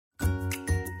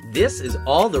This is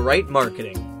All the Right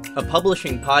Marketing, a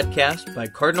publishing podcast by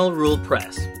Cardinal Rule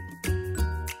Press.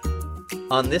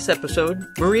 On this episode,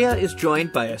 Maria is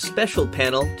joined by a special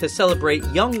panel to celebrate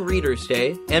Young Readers'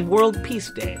 Day and World Peace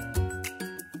Day.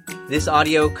 This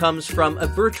audio comes from a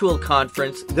virtual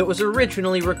conference that was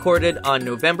originally recorded on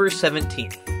November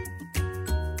 17th.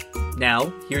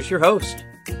 Now, here's your host.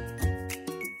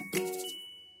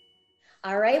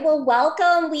 All right, well,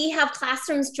 welcome. We have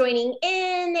classrooms joining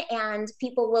in and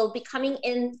people will be coming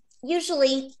in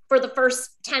usually for the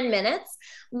first 10 minutes.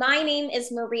 My name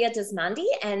is Maria Dismondy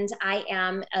and I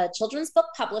am a children's book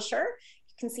publisher.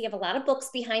 You can see I have a lot of books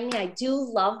behind me. I do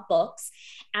love books.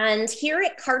 And here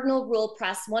at Cardinal Rule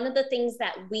Press, one of the things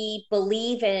that we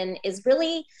believe in is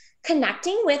really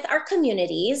connecting with our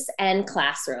communities and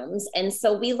classrooms. And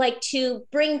so we like to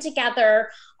bring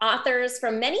together authors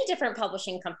from many different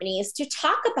publishing companies to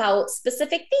talk about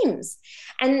specific themes.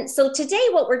 And so today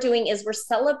what we're doing is we're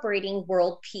celebrating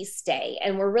World Peace Day,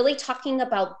 and we're really talking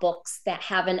about books that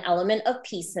have an element of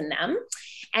peace in them.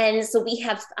 And so we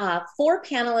have 4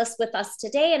 panelists with us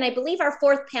today, and I believe our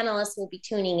 4th panelist will be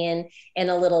tuning in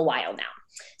a little while now.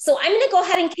 So I'm going to go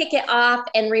ahead and kick it off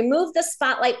and remove the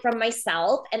spotlight from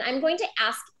myself. And I'm going to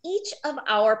ask each of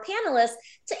our panelists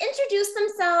to introduce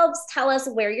themselves, tell us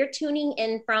where you're tuning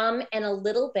in from, and a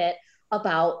little bit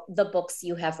about the books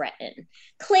you have written.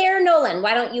 Claire Nolan,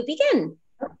 why don't you begin?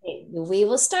 Okay, we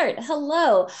will start.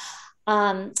 Hello,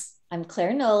 I'm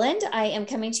Claire Noland. I am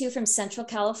coming to you from Central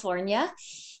California.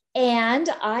 And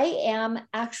I am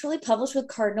actually published with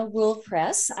Cardinal Rule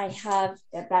Press. I have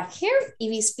back here,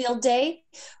 Evie's Field Day,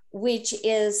 which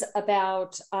is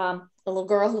about a little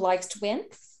girl who likes to win.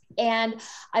 And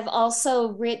I've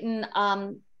also written,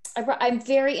 I'm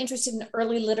very interested in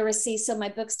early literacy, so my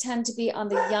books tend to be on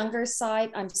the younger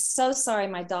side. I'm so sorry,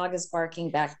 my dog is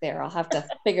barking back there. I'll have to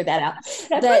figure that out.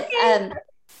 That's okay.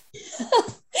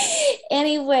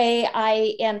 Anyway,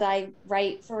 I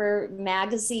write for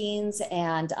magazines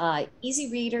and easy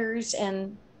readers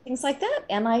and things like that.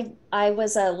 And I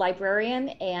was a librarian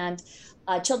and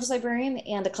a children's librarian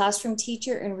and a classroom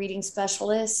teacher and reading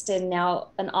specialist and now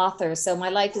an author. So my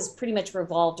life is pretty much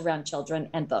revolved around children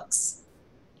and books.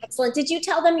 Excellent. Did you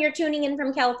tell them you're tuning in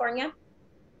from California?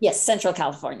 Yes, Central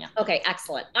California. Okay,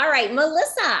 excellent. All right,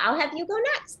 Melissa, I'll have you go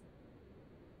next.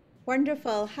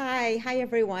 Wonderful. Hi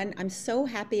everyone. I'm so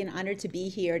happy and honored to be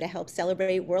here to help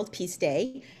celebrate World Peace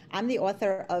Day. I'm the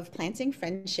author of Planting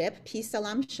Friendship, Peace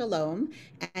Salam Shalom,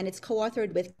 and it's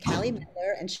co-authored with Callie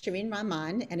Miller and Shireen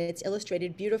Rahman, and it's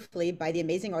illustrated beautifully by the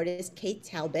amazing artist Kate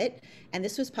Talbot. And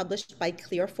this was published by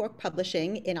Clear Fork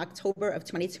Publishing in October of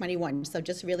 2021, so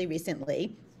just really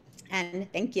recently.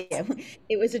 And thank you.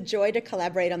 It was a joy to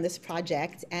collaborate on this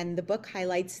project, and the book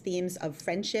highlights themes of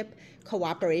friendship,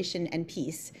 cooperation, and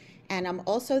peace. And I'm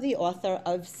also the author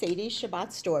of Sadie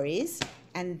Shabbat Stories,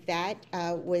 and that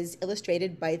was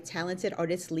illustrated by talented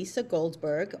artist Lisa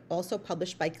Goldberg, also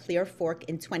published by Clear Fork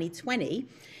in 2020.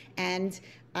 And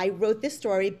I wrote this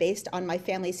story based on my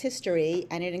family's history,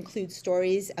 and it includes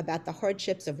stories about the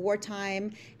hardships of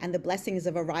wartime and the blessings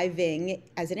of arriving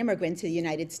as an immigrant to the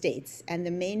United States. And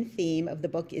the main theme of the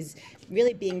book is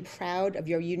really being proud of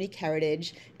your unique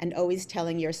heritage and always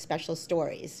telling your special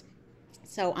stories.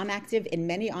 So I'm active in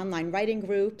many online writing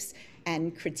groups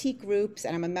and critique groups,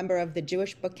 and I'm a member of the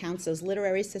Jewish Book Council's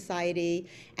Literary Society.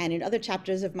 And in other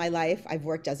chapters of my life, I've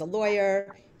worked as a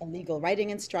lawyer, a legal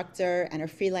writing instructor, and a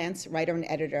freelance writer and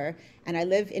editor. And I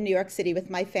live in New York City with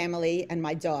my family and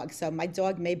my dog. So my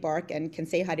dog may bark and can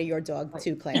say hi to your dog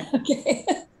too, Claire. Okay.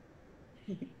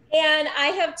 And I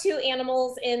have 2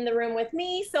 animals in the room with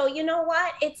me. So you know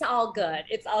what? It's all good.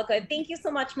 It's all good. Thank you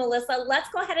so much, Melissa. Let's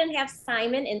go ahead and have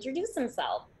Simon introduce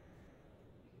himself.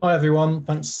 Hi, everyone.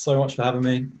 Thanks so much for having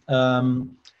me.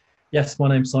 Yes, my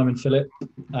name's Simon Phillip.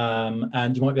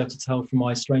 And you might be able to tell from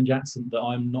my strange accent that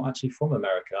I'm not actually from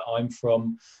America. I'm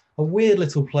from a weird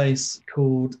little place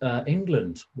called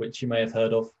England, which you may have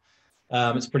heard of.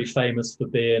 It's pretty famous for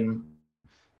being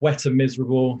wet and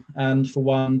miserable, and for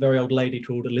one very old lady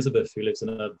called Elizabeth who lives in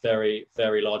a very,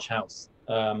 very large house.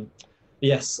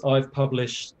 Yes, I've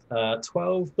published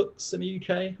 12 books in the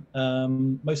UK,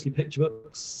 mostly picture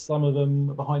books. Some of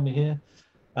them are behind me here.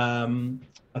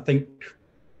 I think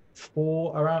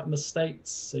 4 are out in the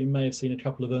States, so you may have seen a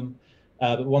couple of them.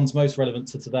 But the ones most relevant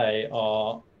to today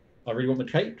are I Really Want the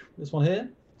Cake, this one here,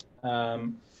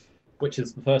 which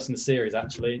is the first in the series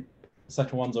actually. The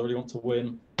second one's I Really Want to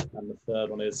Win, and the third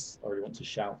one is I Really Want to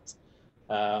Shout.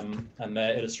 And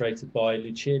they're illustrated by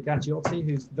Lucia Gaggiotti,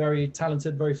 who's very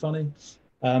talented, very funny.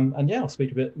 And yeah, I'll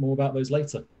speak a bit more about those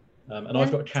later. And I've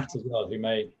got a cat as well who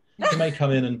may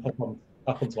come in and pop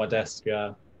up onto my desk.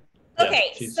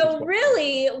 Okay, so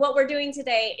really what we're doing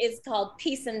today is called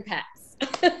Peace and Pets.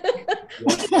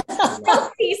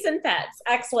 Peace and Pets.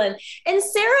 Excellent. And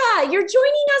Sarah, you're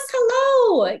joining us.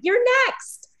 Hello. You're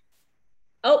next.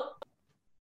 Oh.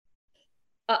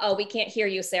 Uh-oh, we can't hear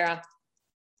you, Sarah.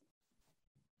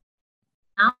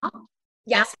 Now?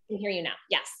 Yes, we can hear you now.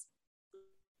 Yes.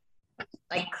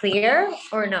 Like clear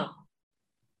or no?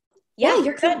 Yeah,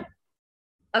 you're good.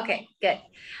 Okay, good.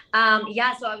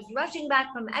 Yeah, so I was rushing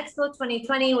back from Expo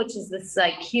 2020, which is this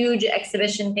like huge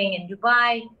exhibition thing in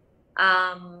Dubai.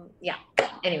 Yeah,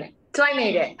 anyway, so I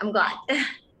made it. I'm glad.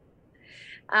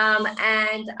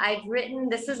 And I've written,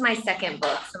 this is my second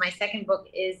book. So my second book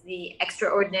is The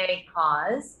Extraordinary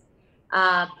Cause,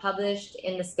 published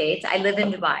in the States. I live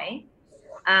in Dubai.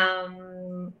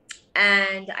 And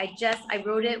I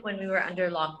wrote it when we were under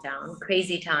lockdown,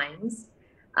 crazy times.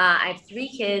 I have 3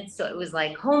 kids, so it was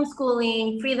like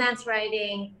homeschooling, freelance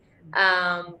writing,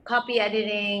 copy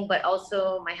editing, but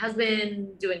also my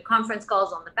husband doing conference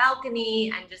calls on the balcony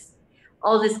and just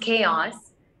all this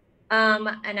chaos.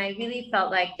 And I really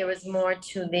felt like there was more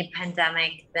to the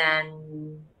pandemic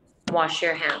than wash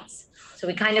your hands. So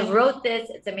we kind of wrote this,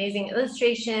 it's amazing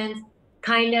illustrations,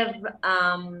 kind of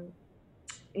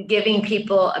giving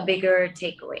people a bigger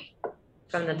takeaway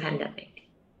from the pandemic.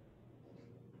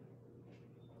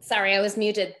 Sorry, I was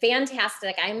muted.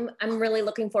 Fantastic. I'm really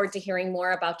looking forward to hearing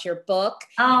more about your book.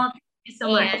 Oh, thank you so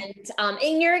much.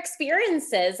 And your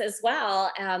experiences as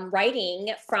well,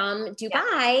 writing from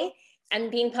Dubai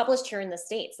and being published here in the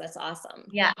States. That's awesome.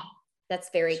 Yeah. That's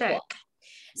very cool.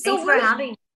 So thanks for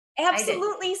having me.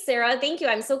 Absolutely, Sarah. Thank you.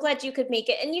 I'm so glad you could make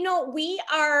it. And, you know, we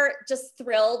are just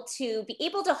thrilled to be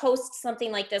able to host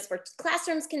something like this where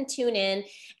classrooms can tune in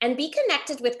and be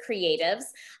connected with creatives.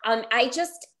 I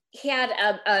just had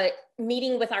a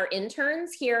meeting with our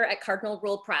interns here at Cardinal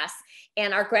Rule Press,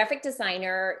 and our graphic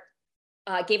designer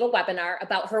gave a webinar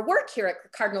about her work here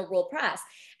at Cardinal Rule Press.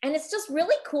 And it's just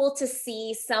really cool to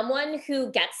see someone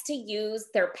who gets to use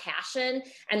their passion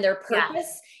and their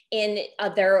purpose in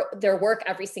their work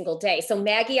every single day. So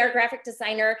Maggie, our graphic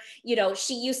designer, you know,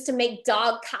 she used to make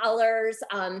dog collars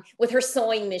with her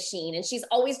sewing machine. And she's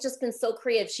always just been so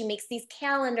creative. She makes these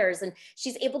calendars and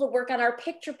she's able to work on our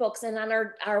picture books and on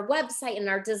our website and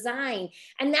our design.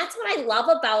 And that's what I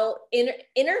love about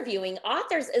interviewing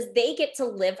authors is they get to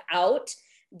live out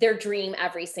their dream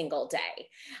every single day.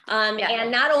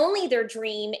 And not only their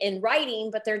dream in writing,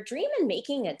 but their dream in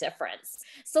making a difference.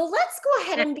 So let's go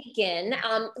ahead and begin.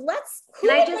 Can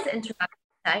I just interrupt?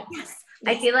 Yes.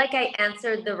 I feel like I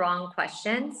answered the wrong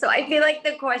question. So I feel like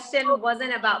the question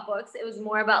wasn't about books. It was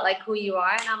more about like who you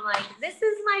are. And I'm like, this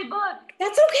is my book.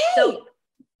 That's okay. So,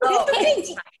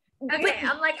 okay.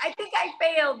 I'm like, I think I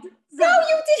failed. No,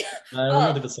 you did.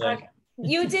 I did the same.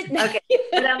 You did not. Okay.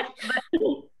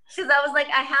 Because I was like,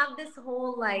 I have this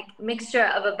whole like mixture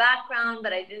of a background,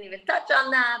 but I didn't even touch on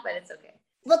that, but it's okay.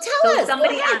 Well, tell us.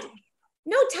 Somebody asked.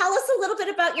 No, tell us a little bit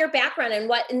about your background and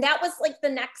that was like the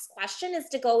next question is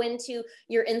to go into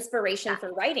your inspiration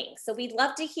for writing. So we'd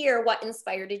love to hear what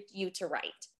inspired you to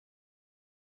write.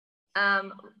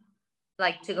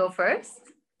 Like to go first?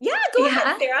 Yeah, go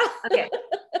ahead, Sarah. Okay.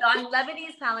 So I'm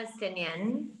Lebanese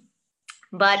Palestinian.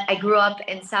 But I grew up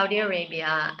in Saudi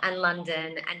Arabia and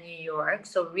London and New York.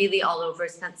 So really all over,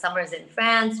 spent summers in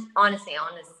France, honestly,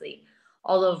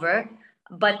 all over.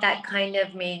 But that kind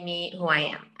of made me who I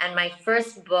am. And my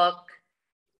first book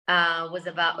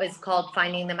was called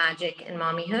Finding the Magic in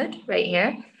Mommyhood, right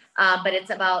here. But it's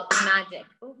about magic.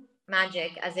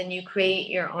 Magic, as in you create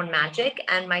your own magic.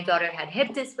 And my daughter had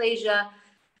hip dysplasia.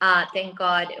 Thank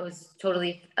God it was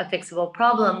totally a fixable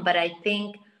problem. But I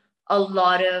think a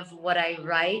lot of what I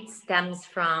write stems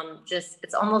from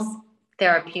it's almost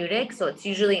therapeutic. So it's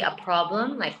usually a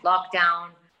problem like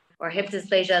lockdown or hip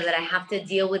dysplasia that I have to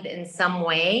deal with in some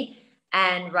way.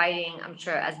 And writing, I'm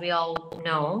sure, as we all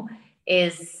know,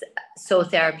 is so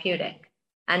therapeutic.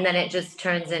 And then it just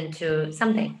turns into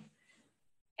something.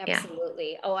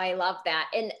 Absolutely. Oh, I love that.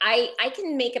 And I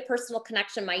can make a personal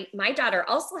connection. My daughter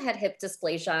also had hip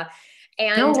dysplasia.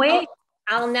 And no way.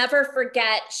 I'll never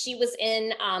forget, she was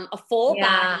in a full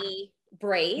body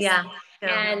brace. Yeah.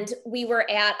 And we were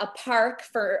at a park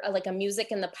for like a music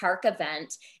in the park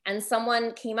event. And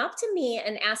someone came up to me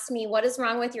and asked me, what is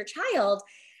wrong with your child?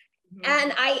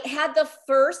 And I had the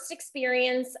first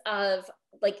experience of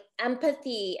like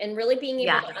empathy and really being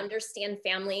able to understand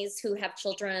families who have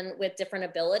children with different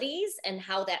abilities and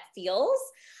how that feels.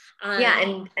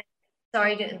 And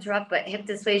sorry to interrupt, but hip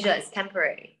dysplasia is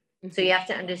temporary. So you have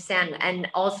to understand. And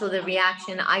also the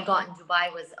reaction I got in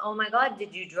Dubai was, oh my God,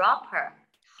 did you drop her?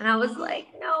 And I was like,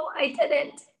 no, I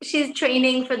didn't. She's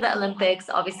training for the Olympics.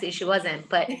 Obviously, she wasn't,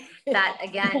 but that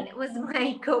again was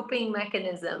my coping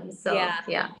mechanism. So,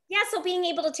 yeah. So being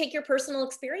able to take your personal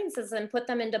experiences and put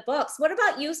them into books. What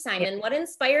about you, Simon? What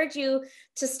inspired you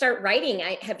to start writing?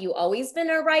 Have you always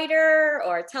been a writer,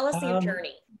 or tell us your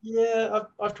journey? Yeah,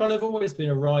 I've kind of always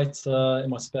been a writer in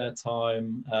my spare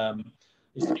time.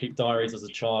 Used to keep diaries as a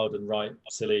child and write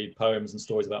silly poems and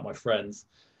stories about my friends.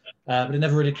 But it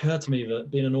never really occurred to me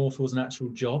that being an author was an actual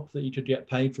job, that you could get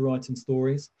paid for writing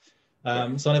stories. So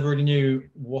I never really knew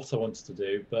what I wanted to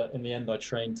do. But in the end, I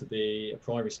trained to be a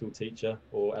primary school teacher,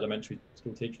 or elementary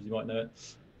school teacher, as you might know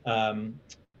it.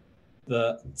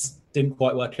 That didn't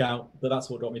quite work out, but that's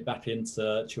what got me back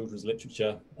into children's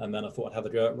literature. And then I thought I'd have a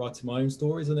go at writing my own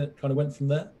stories, and it kind of went from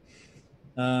there.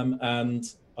 And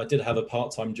I did have a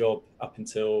part-time job up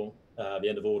until the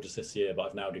end of August this year, but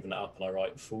I've now given it up and I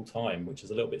write full-time, which is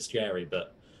a little bit scary,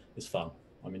 but it's fun.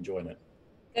 I'm enjoying it.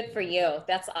 Good for you.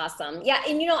 That's awesome. Yeah.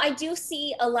 And, I do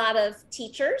see a lot of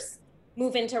teachers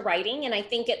move into writing, and I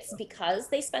think it's because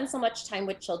they spend so much time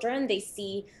with children. They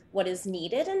see what is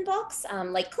needed in books.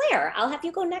 Like Claire, I'll have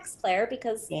you go next, Claire,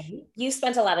 because you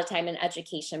spent a lot of time in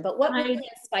education. But what really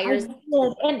inspires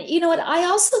you? And you know what? I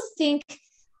also think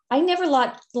I never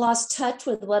lost touch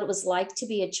with what it was like to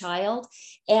be a child,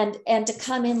 and to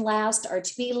come in last, or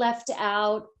to be left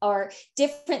out, or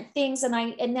different things. And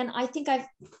then I think I've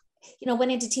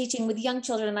went into teaching with young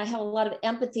children, and I have a lot of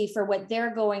empathy for what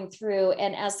they're going through,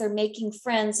 and as they're making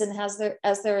friends, and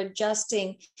as they're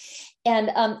adjusting. And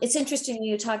it's interesting when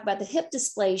you talk about the hip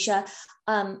dysplasia.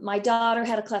 My daughter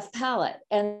had a cleft palate,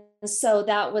 and so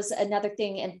that was another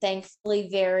thing, and thankfully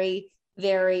very,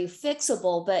 very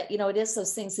fixable. But it is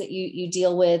those things that you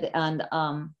deal with, and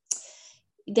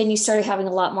then you started having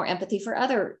a lot more empathy for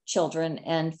other children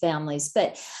and families.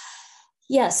 But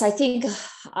yes, I think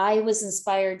I was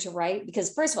inspired to write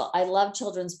because, first of all, I love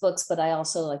children's books, but I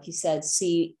also, like you said,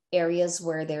 see areas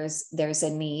where there's a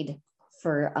need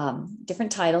for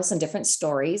different titles and different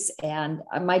stories. And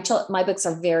my books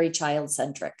are very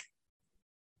child-centric.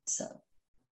 So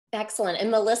excellent.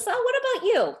 And Melissa, what about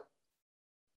you?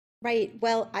 Right.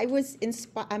 Well, I was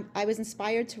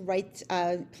inspired to write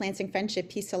Planting Friendship,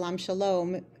 Peace, Salam,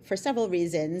 Shalom for several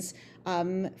reasons.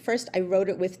 First, I wrote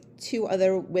it with two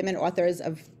other women authors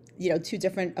of two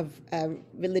different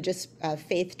religious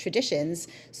faith traditions.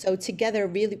 So together,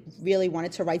 really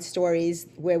wanted to write stories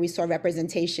where we saw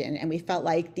representation, and we felt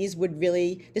like this would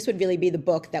really be the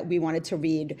book that we wanted to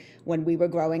read when we were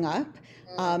growing up.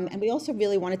 And we also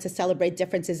really wanted to celebrate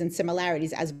differences and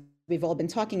similarities, as we've all been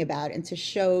talking about, and to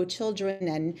show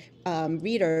children and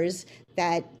readers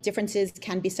that differences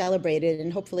can be celebrated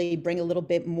and hopefully bring a little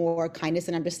bit more kindness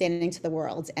and understanding to the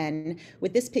world. And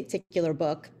with this particular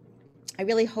book, I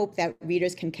really hope that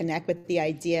readers can connect with the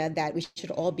idea that we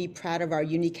should all be proud of our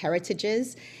unique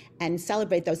heritages and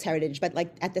celebrate those heritage. But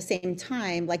at the same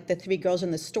time, like the three girls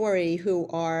in the story who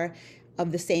are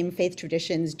of the same faith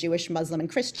traditions, Jewish, Muslim, and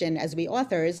Christian, as we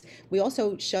authors, we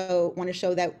also want to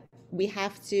show that we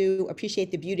have to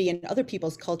appreciate the beauty in other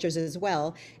people's cultures as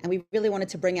well. And we really wanted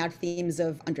to bring out themes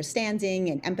of understanding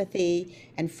and empathy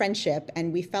and friendship.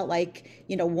 And we felt like,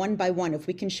 one by one, if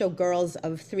we can show girls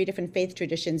of three different faith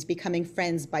traditions becoming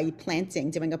friends by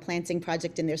doing a planting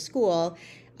project in their school,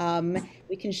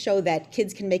 we can show that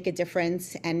kids can make a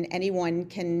difference, and anyone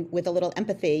can, with a little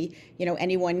empathy,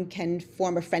 anyone can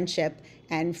form a friendship.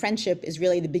 And friendship is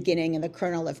really the beginning and the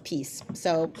kernel of peace.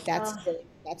 So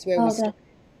that's where we start.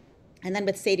 And then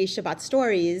with Sadie Shabbat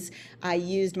Stories, I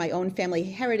used my own family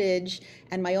heritage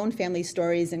and my own family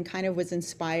stories, and kind of was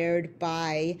inspired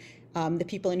by the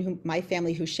people in my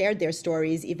family who shared their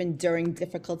stories even during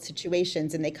difficult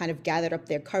situations, and they kind of gathered up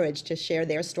their courage to share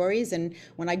their stories. And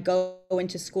when I go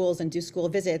into schools and do school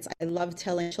visits, I love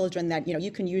telling children that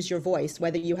you can use your voice,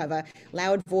 whether you have a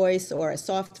loud voice or a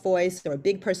soft voice or a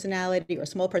big personality or a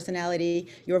small personality.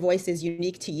 Your voice is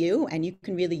unique to you, and you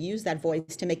can really use that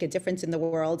voice to make a difference in the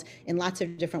world in lots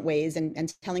of different ways.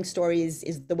 And telling stories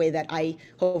is the way that I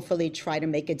hopefully try to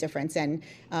make a difference. And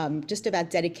just about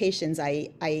dedications, I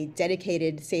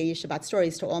dedicated Sadie Shabbat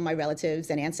Stories to all my relatives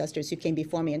and ancestors who came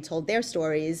before me and told their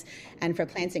stories. And for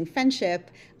Planting Friendship,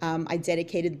 I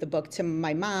dedicated the book to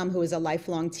my mom, who is a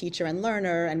lifelong teacher and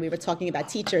learner. And we were talking about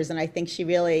teachers, and I think she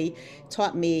really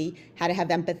taught me how to have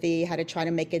empathy, how to try to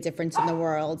make a difference in the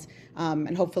world,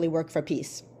 and hopefully work for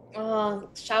peace. Oh,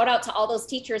 shout out to all those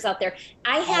teachers out there.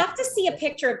 I have to see a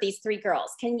picture of these three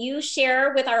girls. Can you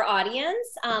share with our audience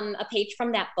a page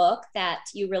from that book that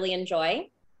you really enjoy,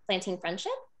 Planting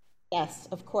Friendship? Yes,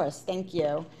 of course. Thank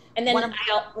you. And then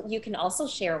you can also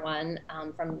share one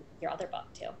from your other book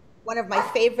too. One of my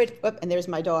favorite, and there's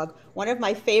my dog. One of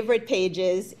my favorite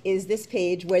pages is this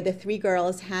page where the three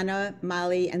girls, Hannah,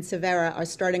 Molly, and Severa, are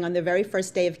starting on the very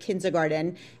first day of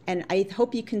kindergarten. And I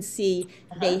hope you can see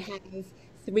they have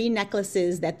three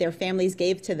necklaces that their families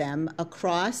gave to them: a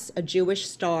cross, a Jewish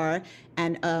star,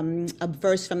 and a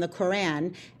verse from the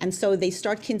Quran. And so they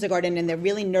start kindergarten and they're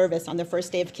really nervous on the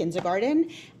first day of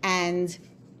kindergarten. And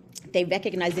they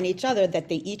recognize in each other that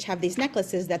they each have these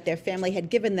necklaces that their family had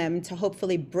given them to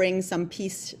hopefully bring some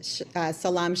peace,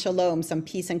 salam shalom, some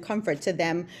peace and comfort to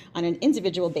them on an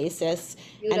individual basis.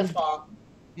 Beautiful.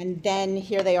 And then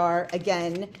here they are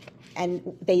again, and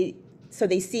they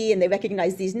see and they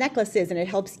recognize these necklaces, and it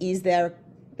helps ease them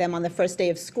on the first day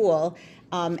of school.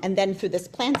 And then through this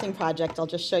planting project, I'll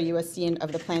just show you a scene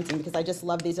of the planting because I just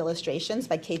love these illustrations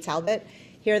by Kay Talbot.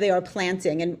 Here they are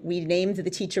planting, and we named the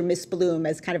teacher Miss Bloom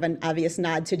as kind of an obvious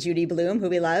nod to Judy Bloom, who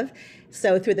we love.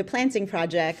 So through the planting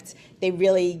project, they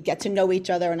really get to know each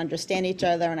other and understand each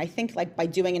other. And I think like by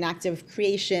doing an act of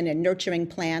creation and nurturing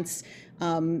plants,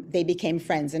 they became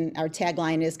friends. And our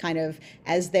tagline is kind of,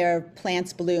 as their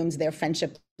plants bloomed, their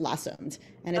friendship blossomed.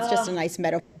 And it's just a nice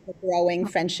metaphor for growing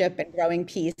friendship and growing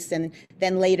peace. And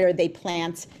then later they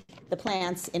plant the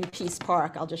plants in Peace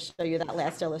Park. I'll just show you that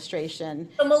last illustration.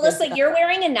 So Melissa, you're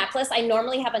wearing a necklace. I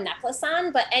normally have a necklace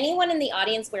on, but anyone in the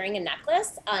audience wearing a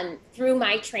necklace, through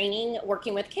my training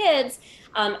working with kids,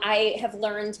 I have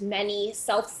learned many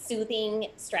self-soothing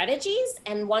strategies.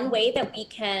 And one way that we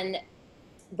can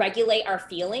regulate our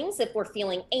feelings if we're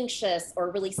feeling anxious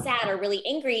or really sad or really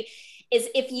angry is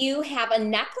if you have a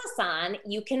necklace on,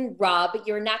 you can rub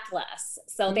your necklace.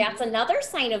 So that's another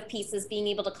sign of peace, is being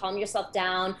able to calm yourself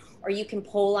down, or you can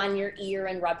pull on your ear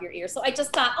and rub your ear. So I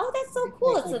just thought, oh, that's so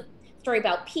cool. It's a story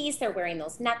about peace. They're wearing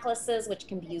those necklaces, which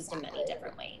can be used in many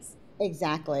different ways.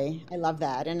 Exactly. I love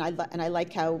that. And I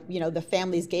like how, the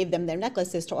families gave them their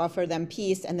necklaces to offer them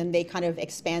peace, and then they kind of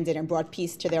expanded and brought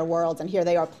peace to their world. And here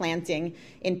they are planting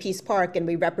in Peace Park, and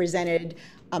we represented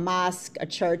a mosque, a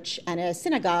church, and a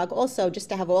synagogue also, just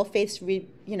to have all faiths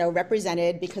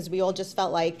represented, because we all just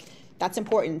felt like that's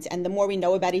important. And the more we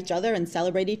know about each other and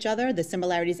celebrate each other, the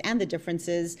similarities and the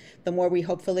differences, the more we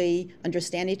hopefully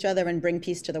understand each other and bring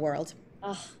peace to the world.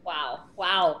 Oh,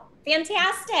 wow.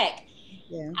 Fantastic.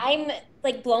 Yeah. I'm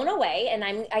like blown away, and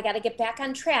I got to get back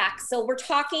on track. So we're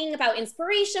talking about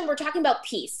inspiration. We're talking about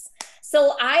peace.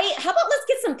 So how about let's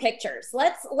get some pictures.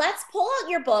 Let's pull out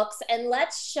your books and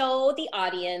let's show the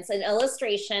audience an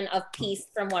illustration of peace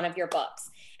from one of your books,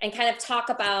 and kind of talk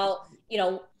about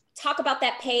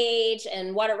that page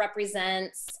and what it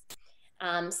represents.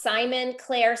 Simon,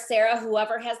 Claire, Sarah,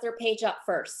 whoever has their page up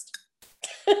first.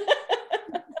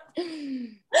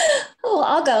 Oh,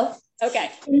 I'll go.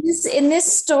 Okay. In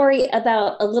this story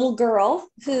about a little girl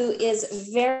who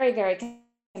is very, very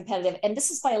competitive, and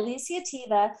this is by Alicia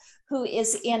Tiva, who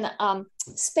is in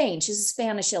Spain. She's a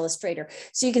Spanish illustrator.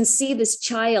 So you can see this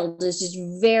child is just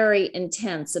very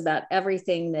intense about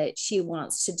everything that she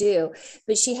wants to do,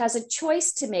 but she has a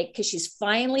choice to make because she's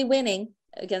finally winning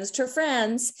against her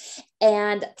friends,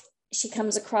 and she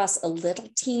comes across a little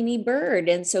teeny bird.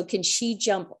 And so can she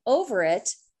jump over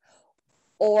it,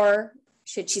 or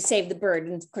should she save the bird?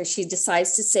 And of course, she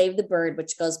decides to save the bird,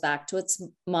 which goes back to its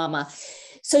mama.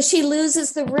 So she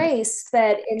loses the race,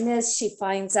 but in this, she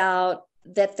finds out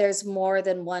that there's more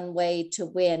than one way to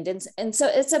win. And so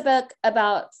it's a book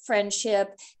about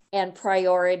friendship and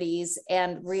priorities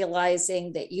and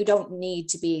realizing that you don't need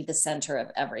to be the center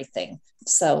of everything.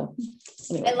 So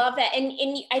anyway. I love that. And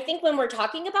I think when we're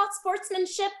talking about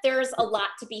sportsmanship, there's a lot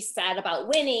to be said about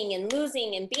winning and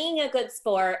losing and being a good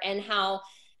sport, and how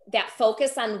that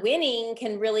focus on winning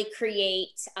can really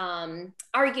create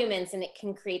arguments, and it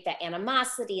can create that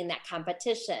animosity and that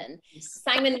competition.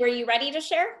 Simon, were you ready to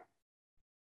share?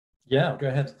 Yeah, go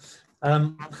ahead.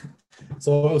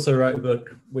 So I also wrote a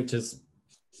book which is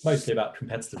mostly about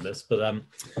competitiveness, but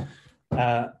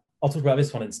I'll talk about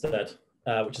this one instead,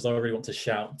 which is I Really Want to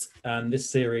Shout. And this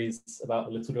series about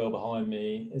the little girl behind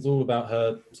me is all about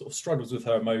her sort of struggles with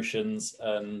her emotions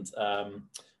and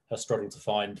her struggle to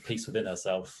find peace within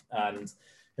herself. And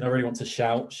I Really Want to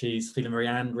Shout, she's feeling very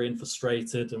angry and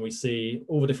frustrated, and we see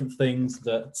all the different things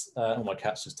that oh, my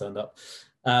cat's just turned up,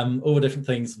 all the different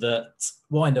things that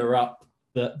wind her up,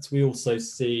 that we also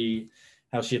see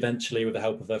how she eventually, with the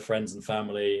help of her friends and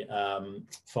family,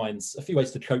 finds a few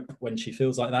ways to cope when she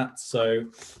feels like that. So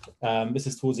this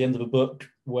is towards the end of the book,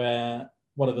 where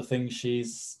one of the things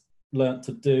she's learnt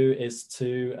to do is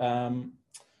to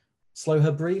slow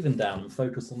her breathing down and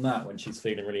focus on that when she's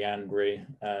feeling really angry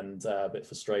and a bit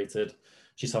frustrated.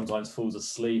 She sometimes falls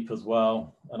asleep as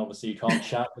well, and obviously you can't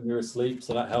shout when you're asleep,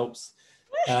 so that helps.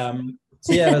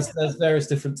 So yeah, there's various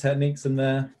different techniques in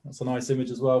there. That's a nice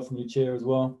image as well from Lucia as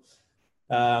well,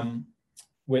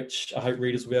 which I hope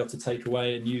readers will be able to take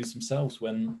away and use themselves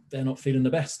when they're not feeling the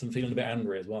best and feeling a bit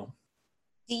angry as well.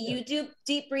 Do you do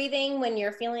deep breathing when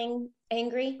you're feeling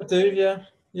angry? I do, yeah.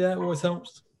 Yeah, it always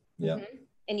helps. Yeah. Mm-hmm.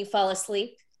 And you fall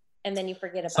asleep and then you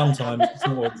forget about Sometimes. it. It's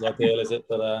not always ideal, is it?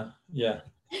 But yeah.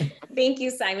 Thank you,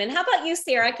 Simon. How about you,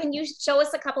 Sarah? Can you show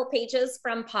us a couple pages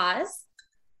from Pause?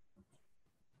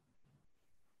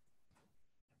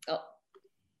 Oh,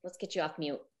 let's get you off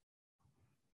mute.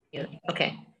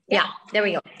 Okay. Yeah, there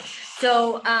we go.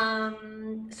 So,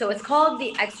 so it's called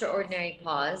The Extraordinary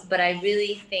Pause, but I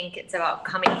really think it's about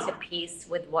coming to peace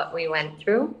with what we went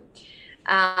through,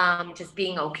 just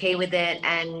being okay with it.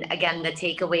 And again, the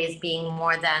takeaways being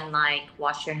more than like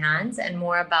wash your hands and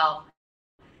more about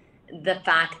the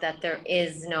fact that there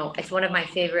is no, it's one of my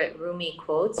favorite Rumi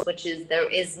quotes, which is there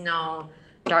is no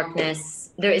darkness,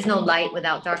 there is no light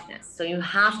without darkness. So you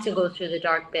have to go through the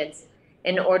dark bits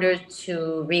in order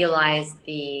to realize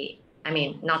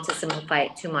not to simplify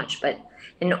it too much, but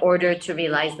in order to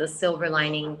realize the silver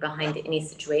lining behind any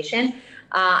situation.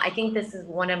 I think this is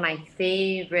one of my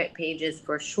favorite pages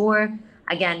for sure.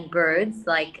 Again, birds,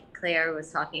 like Claire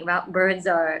was talking about, birds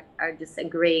are just a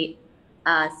great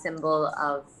symbol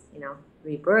of,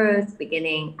 rebirth,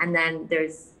 beginning. And then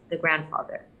there's the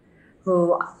grandfather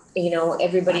who,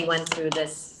 everybody went through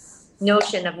this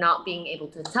notion of not being able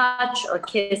to touch or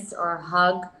kiss or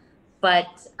hug.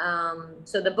 But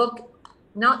so the book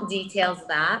not details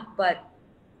that, but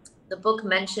the book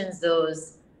mentions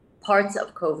those parts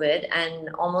of COVID and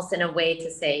almost in a way to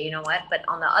say, you know what, but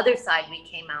on the other side, we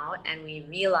came out and we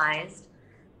realized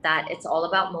that it's all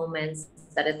about moments,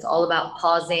 that it's all about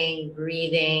pausing,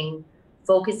 breathing,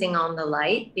 focusing on the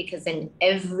light, because in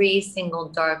every single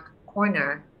dark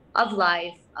corner of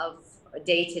life, of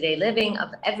day-to-day living,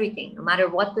 of everything, no matter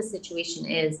what the situation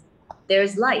is,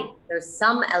 there's light. There's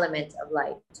some element of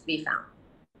light to be found.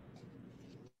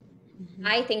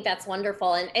 I think that's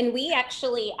wonderful. And we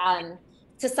actually,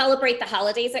 to celebrate the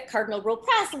holidays at Cardinal Rule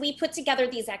Press, we put together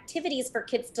these activities for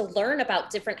kids to learn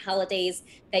about different holidays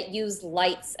that use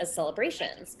lights as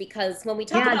celebrations. Because when we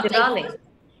talk about Diwali.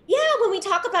 when we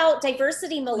talk about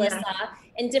diversity, Melissa,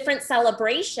 and different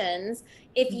celebrations,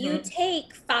 if you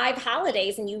take 5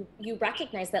 holidays and you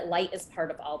recognize that light is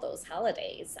part of all those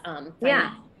holidays,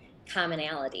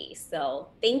 commonality. So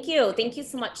thank you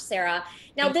so much, Sarah.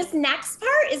 Now this next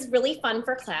part is really fun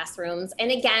for classrooms,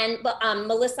 and again,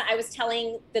 Melissa, I was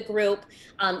telling the group,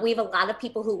 we have a lot of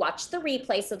people who watch the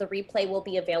replay, so the replay will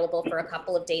be available for a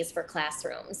couple of days for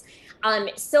classrooms.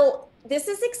 So this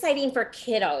is exciting for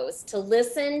kiddos to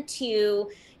listen to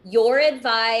your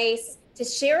advice, to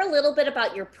share a little bit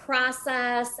about your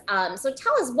process. So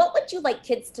tell us, what would you like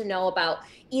kids to know about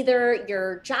either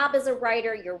your job as a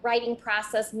writer, your writing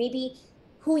process, maybe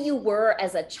who you were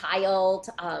as a child?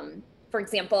 For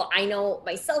example, I know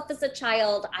myself as a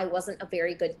child, I wasn't a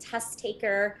very good test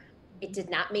taker. It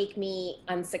did not make me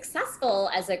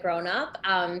unsuccessful as a grown-up.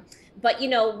 But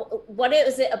what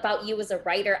is it about you as a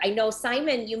writer? I know,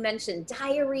 Simon, you mentioned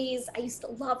diaries. I used to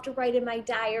love to write in my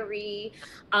diary.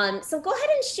 So go ahead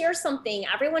and share something.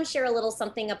 Everyone share a little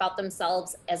something about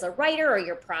themselves as a writer or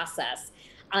your process.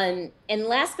 And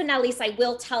last but not least, I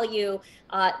will tell you,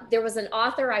 there was an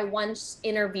author I once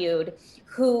interviewed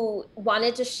who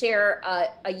wanted to share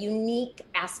a unique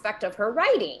aspect of her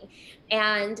writing.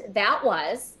 And that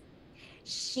was,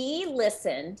 she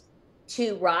listened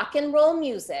to rock and roll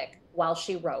music while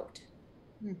she wrote.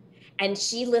 And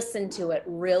she listened to it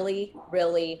really,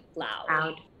 really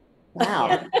loud.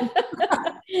 Wow.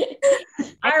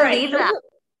 All right.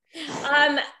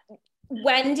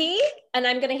 Wendy, and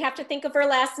I'm going to have to think of her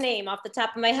last name off the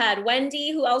top of my head.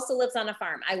 Wendy, who also lives on a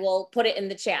farm. I will put it in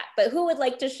the chat, but who would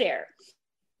like to share?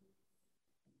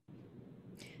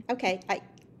 Okay,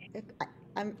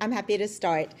 I'm happy to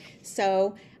start.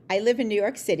 So I live in New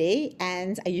York City,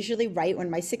 and I usually write when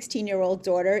my 16-year-old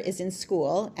daughter is in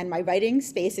school, and my writing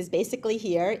space is basically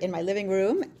here in my living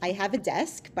room. I have a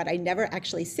desk, but I never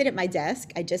actually sit at my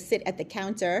desk. I just sit at the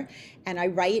counter, and I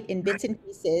write in bits and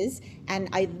pieces. And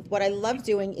what I love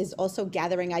doing is also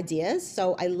gathering ideas.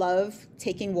 So I love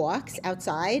taking walks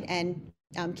outside, and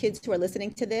kids who are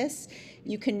listening to this,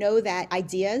 you can know that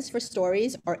ideas for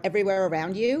stories are everywhere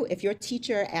around you. If your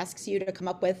teacher asks you to come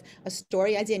up with a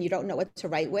story idea and you don't know what to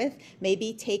write with,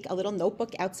 maybe take a little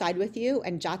notebook outside with you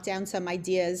and jot down some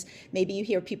ideas. Maybe you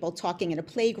hear people talking in a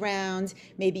playground,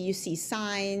 maybe you see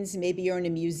signs, maybe you're in a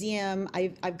museum.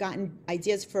 I've gotten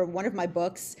ideas for one of my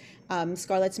books,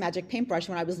 Scarlett's Magic Paintbrush,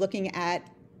 when I was looking at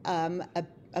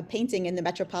a painting in the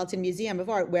Metropolitan Museum of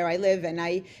Art where I live, and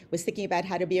I was thinking about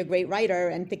how to be a great writer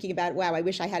and thinking about, wow, I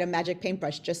wish I had a magic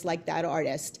paintbrush just like that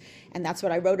artist. And that's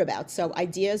what I wrote about. So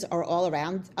ideas are all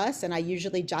around us, and I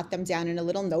usually jot them down in a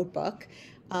little notebook.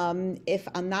 If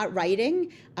I'm not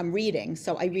writing, I'm reading.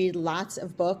 So I read lots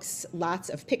of books, lots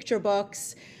of picture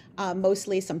books,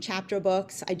 mostly some chapter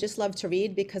books. I just love to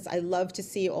read because I love to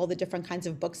see all the different kinds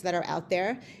of books that are out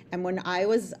there. And when I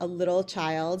was a little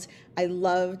child, I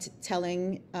loved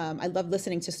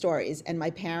listening to stories. And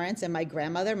my parents and my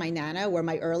grandmother, my Nana, were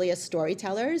my earliest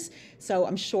storytellers. So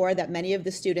I'm sure that many of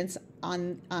the students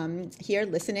on here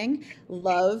listening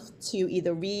love to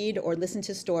either read or listen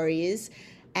to stories.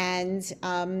 And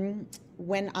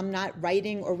when I'm not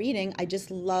writing or reading, I just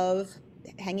love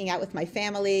hanging out with my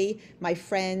family, my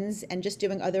friends, and just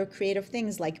doing other creative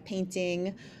things like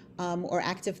painting or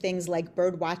active things like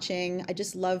bird watching. I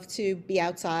just love to be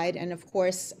outside, and of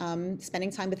course,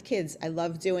 spending time with kids. I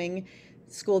love doing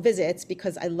school visits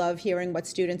because I love hearing what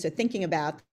students are thinking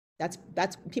about.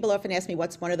 That's people often ask me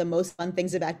what's one of the most fun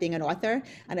things about being an author,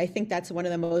 and I think that's one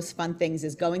of the most fun things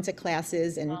is going to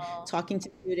classes and talking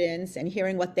to students and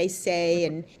hearing what they say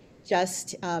and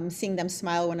just seeing them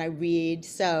smile when I read.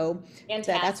 So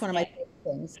that's one of my favorite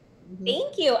things. Mm-hmm.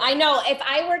 Thank you. I know if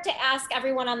I were to ask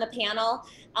everyone on the panel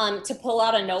to pull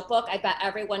out a notebook, I bet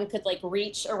everyone could like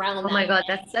reach around. Oh my God,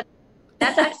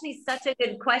 that's actually such a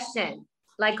good question.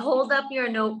 Like hold up your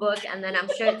notebook, and then I'm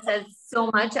sure it says so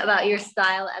much about your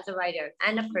style as a writer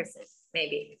and a person,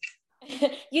 maybe.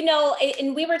 You know,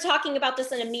 and we were talking about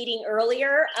this in a meeting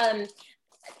earlier.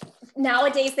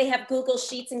 Nowadays they have Google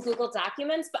Sheets and Google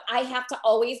Documents, but I have to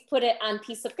always put it on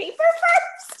piece of paper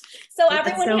first. So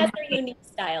everyone has their unique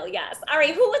style. Yes. All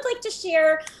right. Who would like to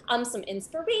share some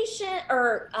inspiration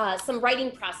or some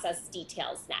writing process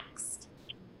details next?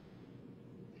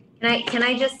 Can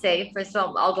I just say, first of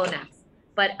all, I'll go next.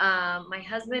 But my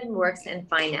husband works in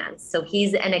finance, so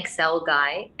he's an Excel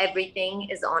guy. Everything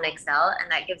is on Excel,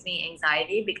 and that gives me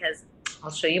anxiety because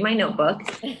I'll show you my notebook.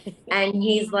 And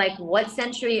he's like, what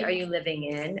century are you living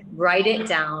in? Write it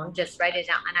down, just write it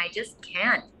down. And I just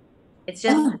can't. It's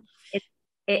just,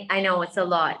 I know it's a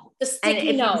lot. The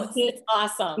sticky notes, it's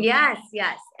awesome. Yes,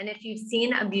 yes. And if you've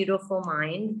seen A Beautiful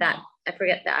Mind, that, I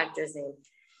forget the actor's name,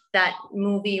 that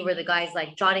movie where the guy's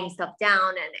like jotting stuff down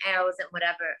and arrows and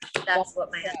whatever, that's what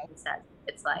my husband says.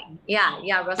 It's like,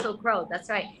 yeah, Russell Crowe, that's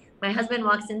right. My husband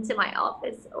walks into my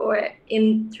office or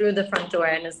in through the front door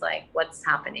and is like, what's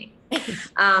happening?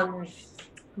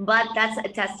 But that's a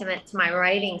testament to my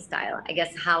writing style, I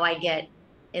guess, how I get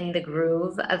in the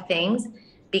groove of things,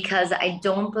 because I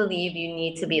don't believe you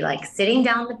need to be like sitting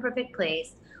down in the perfect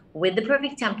place with the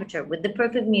perfect temperature, with the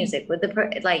perfect music, with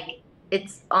the like,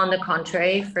 it's on the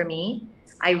contrary for me.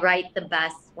 I write the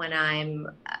best when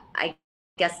I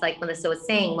guess like Melissa was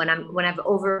saying, when I've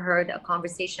overheard a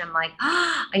conversation, I'm like,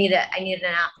 I need a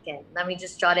napkin. Let me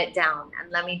just jot it down, and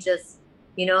let me just,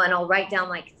 and I'll write down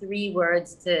like 3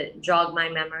 words to jog my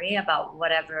memory about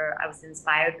whatever I was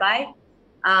inspired by.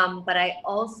 But I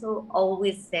also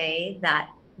always say that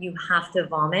you have to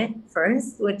vomit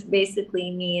first, which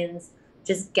basically means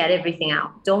just get everything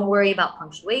out. Don't worry about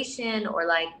punctuation or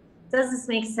like, does this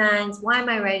make sense? Why am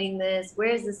I writing this? Where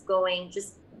is this going?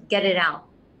 Just get it out.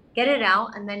 Get it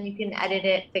out, and then you can edit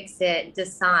it, fix it,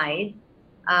 decide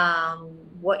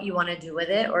what you want to do with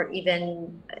it, or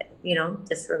even,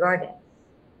 disregard it.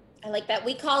 I like that.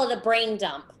 We call it a brain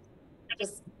dump.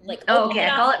 Just like, oh, okay.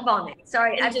 I call it vomit.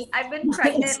 Sorry. I've been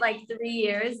pregnant like 3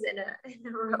 years in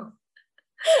a row.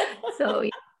 So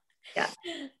yeah.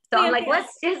 So I'm like,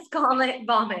 let's just call it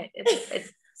vomit.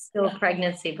 It's still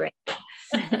pregnancy brain.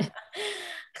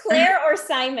 Claire or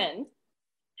Simon?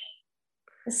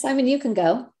 Simon, you can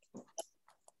go.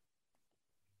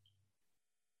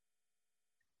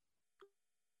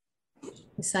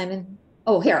 Simon.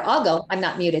 Oh, here, I'll go. I'm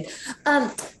not muted.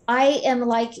 I am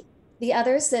like the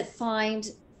others that find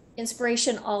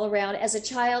inspiration all around. As a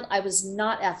child, I was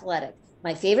not athletic.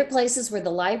 My favorite places were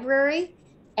the library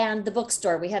and the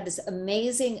bookstore. We had this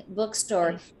amazing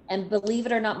bookstore, and believe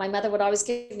it or not, my mother would always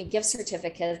give me gift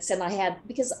certificates, and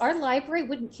because our library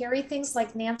wouldn't carry things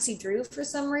like Nancy Drew for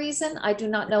some reason. I do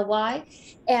not know why.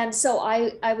 And so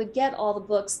I would get all the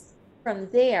books from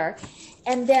there.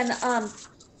 And then,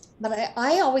 but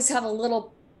I always have a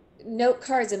little note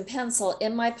cards and pencil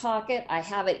in my pocket. I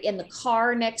have it in the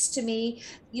car next to me,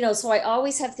 so I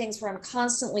always have things where I'm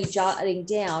constantly jotting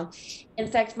down. In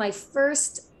fact, my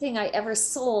first thing I ever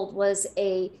sold was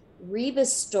a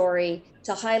Rebus story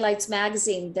to Highlights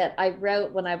magazine that I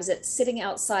wrote when I was sitting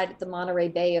outside at the Monterey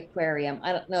Bay Aquarium.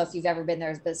 I don't know if you've ever been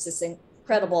there, but it's this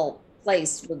incredible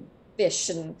place with fish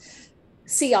and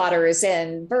sea otters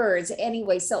and birds.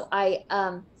 Anyway, so I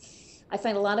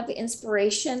find a lot of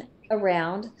inspiration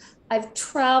around. I've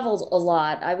traveled a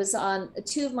lot. I was on,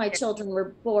 two of my children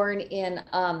were born in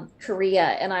Korea,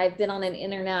 and I've been on an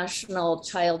international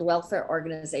child welfare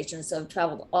organization. So I've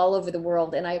traveled all over the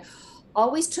world, and I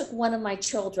always took one of my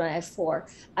children, I have four.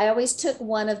 I always took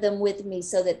one of them with me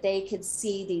so that they could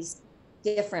see these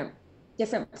different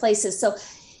places. So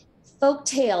folk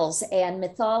tales and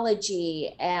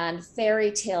mythology and fairy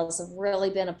tales have really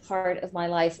been a part of my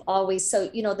life always. So,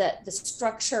 you know, that the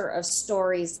structure of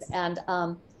stories, and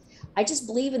I just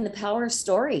believe in the power of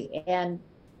story, and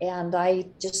I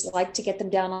just like to get them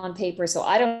down on paper. So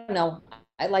I don't know,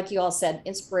 I, like you all said,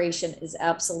 inspiration is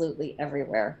absolutely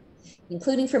everywhere,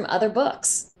 including from other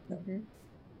books. Mm-hmm.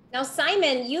 Now,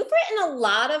 Simon, you've written a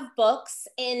lot of books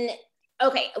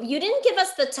okay, you didn't give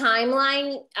us the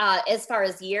timeline as far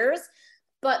as years,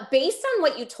 but based on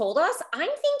what you told us, I'm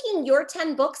thinking your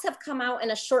 10 books have come out in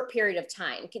a short period of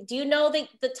time. Do you know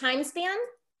the time span?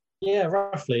 Yeah,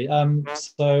 roughly.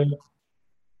 So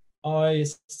I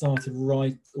started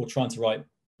trying to write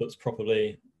books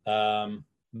properly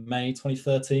May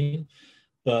 2013,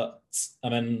 but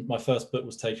then my first book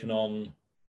was taken on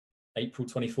April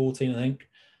 2014, I think.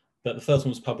 But the first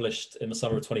one was published in the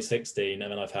summer of 2016,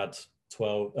 and then I've had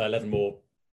 11 more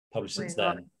published since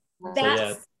then.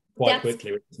 Quite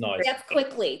quickly, which is nice. That's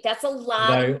quickly. That's a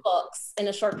lot of books in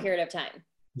a short period of time.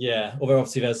 Yeah, although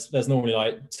obviously there's normally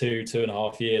like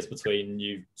 2.5 years between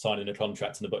you signing a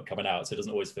contract and the book coming out, so it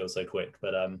doesn't always feel so quick.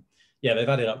 But yeah, they've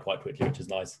added up quite quickly, which is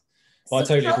nice. But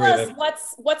so I totally agree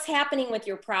with what's happening with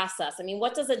your process. I mean,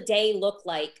 what does a day look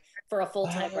like for a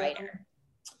full-time writer?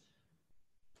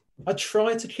 I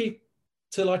try to keep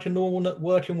to like a normal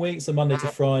working week, so Monday to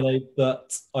Friday,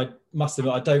 but I must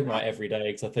admit I don't write every day,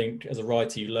 because I think as a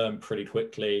writer you learn pretty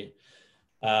quickly,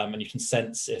 and you can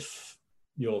sense if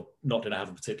you're not going to have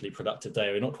a particularly productive day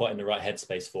or you're not quite in the right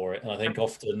headspace for it. And I think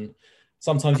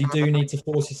sometimes you do need to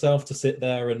force yourself to sit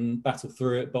there and battle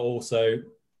through it, but also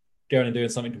going and doing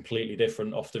something completely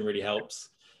different often really helps.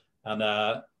 And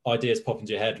ideas pop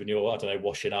into your head when you're, I don't know,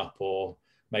 washing up or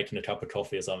making a cup of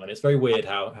coffee or something. It's very weird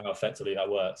how effectively that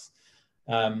works.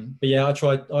 But yeah,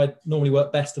 I normally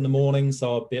work best in the morning,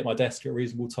 so I'll be at my desk at a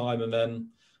reasonable time, and then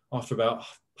after about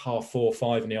 4:30,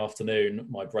 5 in the afternoon,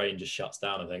 my brain just shuts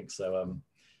down, I think. So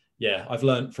yeah, I've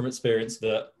learned from experience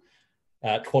that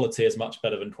quality is much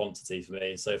better than quantity for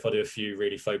me. So if I do a few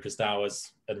really focused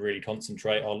hours and really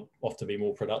concentrate, I'll often be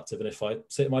more productive. And if I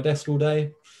sit at my desk all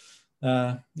day,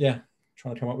 yeah,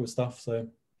 trying to come up with stuff. So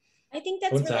I think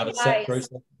that's really wise.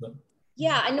 Process, but...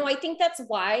 Yeah, I know. I think that's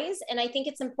wise. And I think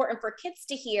it's important for kids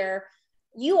to hear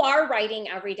you are writing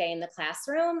every day in the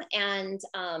classroom. And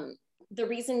the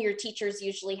reason your teachers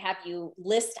usually have you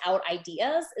list out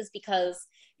ideas is because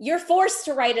you're forced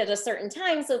to write at a certain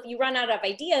time. So if you run out of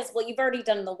ideas, well, you've already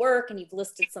done the work and you've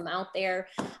listed some out there.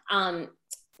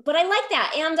 But I like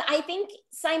that. And I think,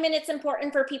 Simon, it's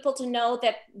important for people to know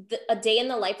that a day in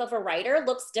the life of a writer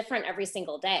looks different every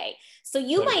single day. So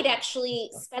you might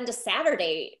actually spend a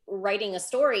Saturday writing a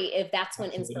story if that's when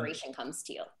inspiration comes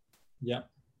to you. Yeah.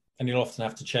 And you'll often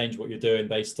have to change what you're doing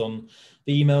based on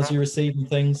the emails you receive and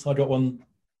things. I got one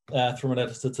from an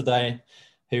editor today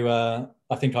who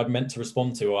I think I'd meant to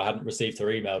respond to, or I hadn't received her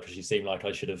email because she seemed like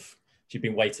she'd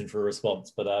been waiting for a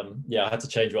response. But yeah, I had to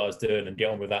change what I was doing and get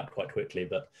on with that quite quickly,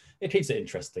 but it keeps it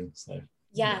interesting. So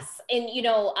yes. And you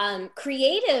know,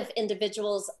 creative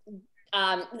individuals,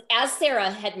 as Sarah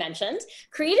had mentioned,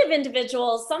 creative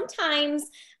individuals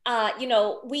sometimes you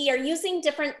know, we are using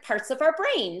different parts of our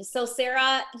brain. So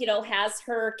Sarah, you know, has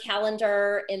her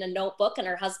calendar in a notebook and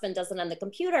her husband does it on the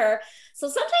computer. So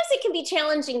sometimes it can be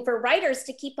challenging for writers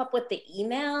to keep up with the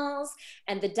emails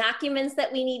and the documents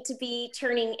that we need to be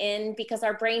turning in, because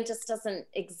our brain just doesn't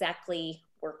exactly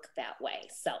work that way.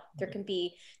 So there can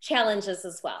be challenges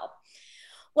as well.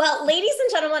 Well, ladies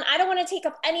and gentlemen, I don't want to take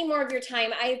up any more of your time.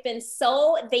 I've been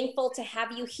so thankful to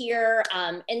have you here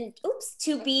and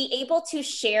to be able to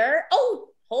share. Oh,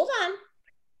 hold on.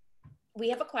 We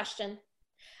have a question.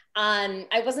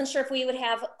 I wasn't sure if we would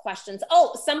have questions.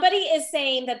 Oh, somebody is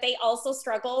saying that they also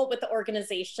struggle with the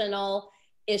organizational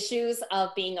issues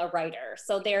of being a writer.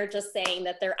 So they're just saying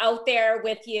that they're out there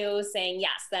with you saying,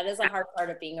 yes, that is a hard part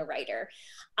of being a writer.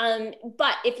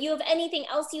 But if you have anything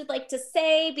else you'd like to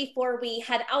say before we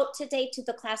head out today to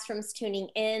the classrooms tuning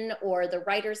in or the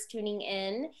writers tuning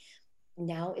in,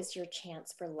 now is your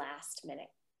chance for last minute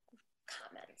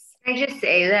comments. I just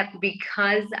say that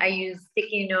because I use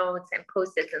sticky notes and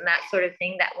Post-its and that sort of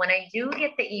thing, that when I do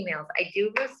get the emails, I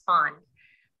do respond.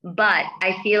 But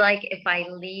I feel like if I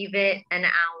leave it an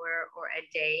hour or a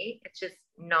day, it's just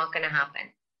not going to happen.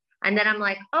 And then I'm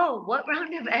like, oh, what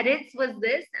round of edits was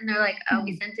this? And they're like, oh,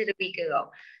 we sent it a week ago.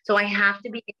 So I have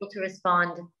to be able to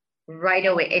respond right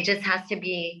away. It just has to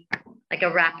be like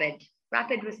a rapid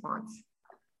response.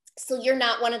 So you're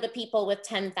not one of the people with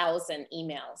 10,000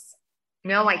 emails?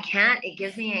 No, I can't. It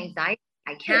gives me anxiety.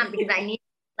 I can't because I need,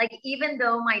 like, even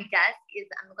though my desk is,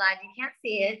 I'm glad you can't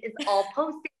see it, it's all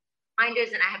posted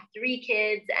reminders, and I have 3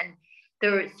 kids and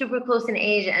they're super close in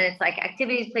age, and it's like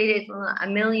activities, play dates, a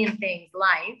million things,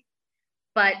 life.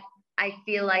 But I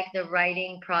feel like the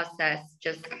writing process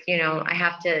just, I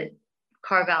have to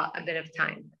carve out a bit of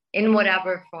time in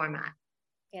whatever format.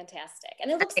 Fantastic. And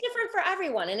it looks different for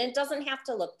everyone, and it doesn't have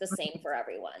to look the same for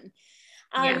everyone.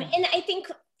 Yeah. And I think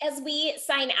as we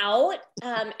sign out,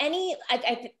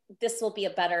 this will be a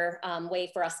better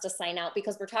way for us to sign out,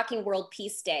 because we're talking World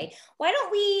Peace Day. Why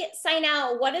don't we sign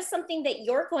out? What is something that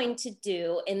you're going to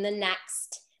do in the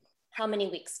next, how many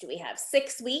weeks do we have?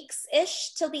 6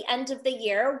 weeks-ish till the end of the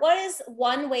year. What is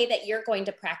one way that you're going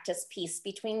to practice peace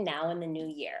between now and the new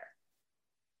year?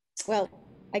 Well,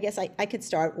 I guess I could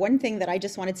start. One thing that I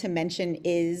just wanted to mention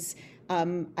is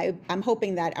I'm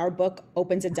hoping that our book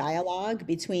opens a dialogue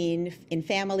in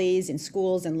families, in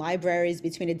schools and libraries,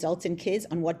 between adults and kids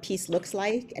on what peace looks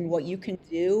like and what you can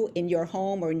do in your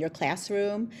home or in your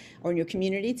classroom or in your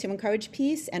community to encourage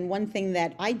peace. And one thing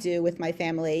that I do with my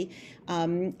family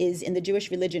is, in the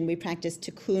Jewish religion, we practice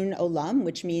tikkun olam,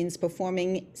 which means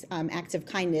performing acts of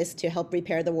kindness to help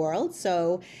repair the world.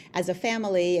 So as a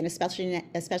family, and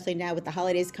especially now with the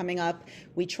holidays coming up,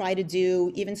 we try to do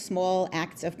even small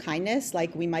acts of kindness,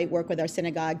 like we might work with our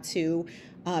synagogue to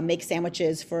make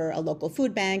sandwiches for a local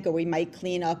food bank, or we might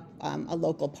clean up a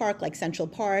local park like Central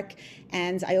Park.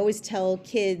 And I always tell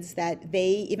kids that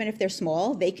even if they're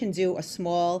small, they can do a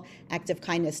small act of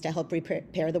kindness to help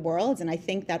repair the world. And I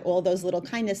think that all those little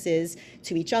kindnesses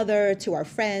to each other, to our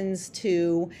friends,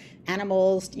 to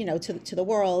animals, to the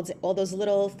world, all those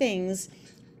little things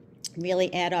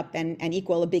really add up and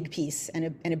equal a big peace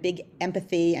and a big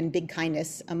empathy and big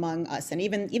kindness among us. And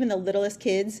even the littlest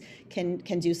kids can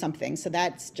do something. So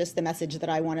that's just the message that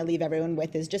I want to leave everyone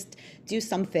with, is just do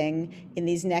something in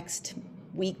these next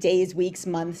days, weeks,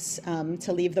 months,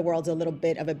 to leave the world a little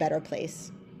bit of a better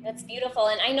place. That's beautiful.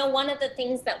 And I know one of the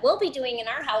things that we'll be doing in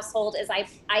our household is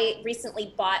I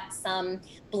recently bought some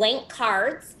blank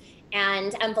cards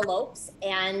and envelopes.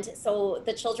 And so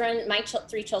the children, my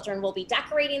 3 children, will be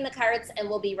decorating the cards, and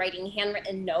we'll be writing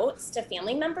handwritten notes to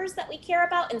family members that we care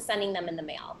about and sending them in the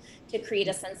mail to create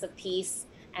a sense of peace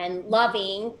and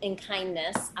loving and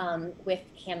kindness with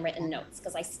handwritten notes,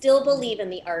 because I still believe in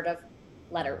the art of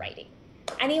letter writing.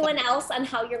 Anyone else on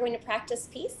how you're going to practice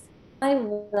peace? I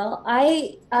will.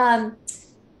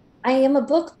 I am a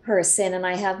book person, and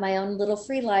I have my own little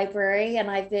free library,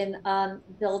 and I've been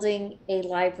building a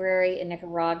library in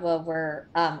Nicaragua where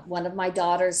one of my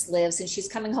daughters lives, and she's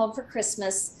coming home for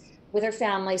Christmas with her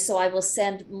family, so I will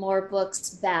send more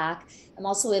books back. I'm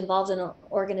also involved in an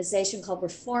organization called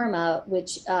Reforma,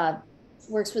 which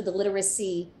works with the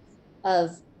literacy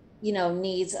of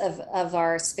needs of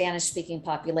our Spanish-speaking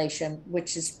population,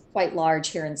 which is quite large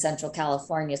here in Central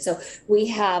California. So we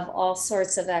have all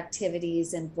sorts of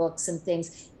activities and books and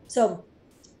things. So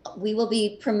we will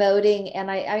be promoting,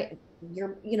 and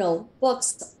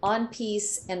books on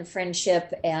peace and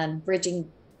friendship and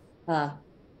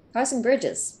crossing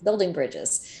bridges, building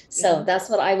bridges. So that's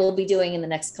what I will be doing in the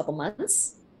next couple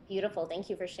months. Beautiful. Thank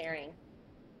you for sharing.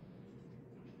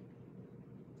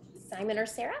 Simon or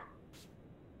Sarah?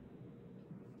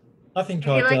 I think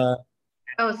Go ahead.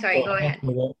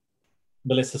 What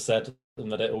Melissa said,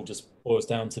 and that it all just boils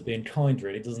down to being kind,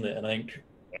 really, doesn't it? And I think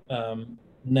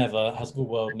never has the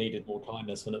world needed more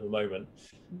kindness than at the moment.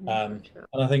 And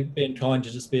I think being kind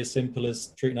should just be as simple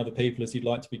as treating other people as you'd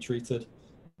like to be treated.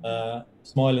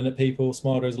 Smiling at people,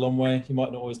 smile goes a long way. You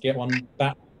might not always get one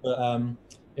back, but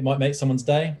it might make someone's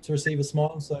day to receive a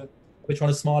smile. So we're trying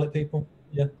to smile at people.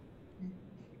 Yeah.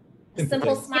 A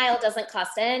simple smile doesn't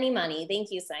cost any money.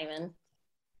 Thank you, Simon.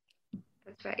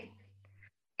 That's right.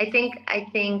 I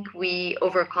think we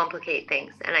overcomplicate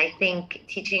things, and I think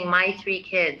teaching my 3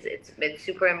 kids, it's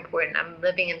super important. I'm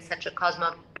living in such a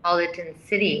cosmopolitan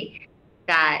city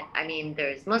that,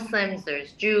 there's Muslims,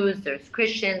 there's Jews, there's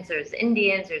Christians, there's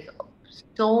Indians, there's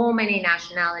so many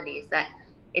nationalities that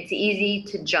it's easy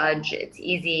to judge. It's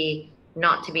easy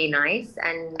not to be nice,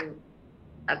 and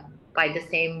by the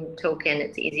same token,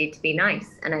 it's easy to be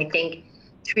nice. And I think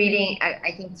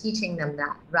teaching them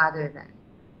that rather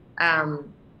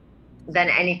than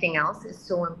anything else is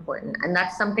so important. And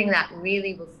that's something that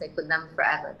really will stick with them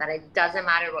forever, that it doesn't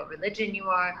matter what religion you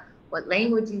are, what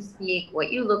language you speak,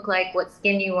 what you look like, what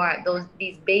skin you are,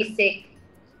 these basic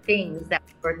things that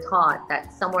we're taught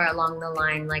that somewhere along the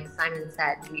line, like Simon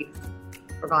said, we've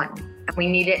forgotten. And we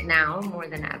need it now more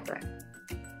than ever.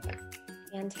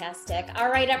 Fantastic. All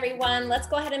right, everyone, let's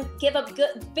go ahead and give a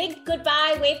big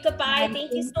goodbye, wave goodbye.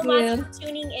 Thank you so much for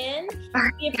tuning in.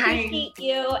 We appreciate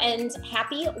you, and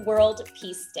happy World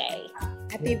Peace Day.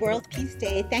 Happy World Peace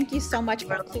Day. Thank you so much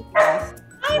for including us.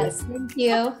 Yes, thank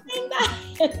you.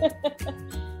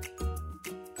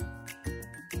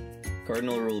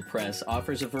 Cardinal Rule Press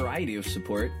offers a variety of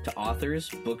support to authors,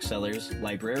 booksellers,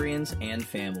 librarians, and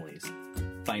families.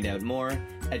 Find out more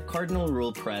at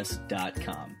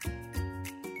cardinalrulepress.com.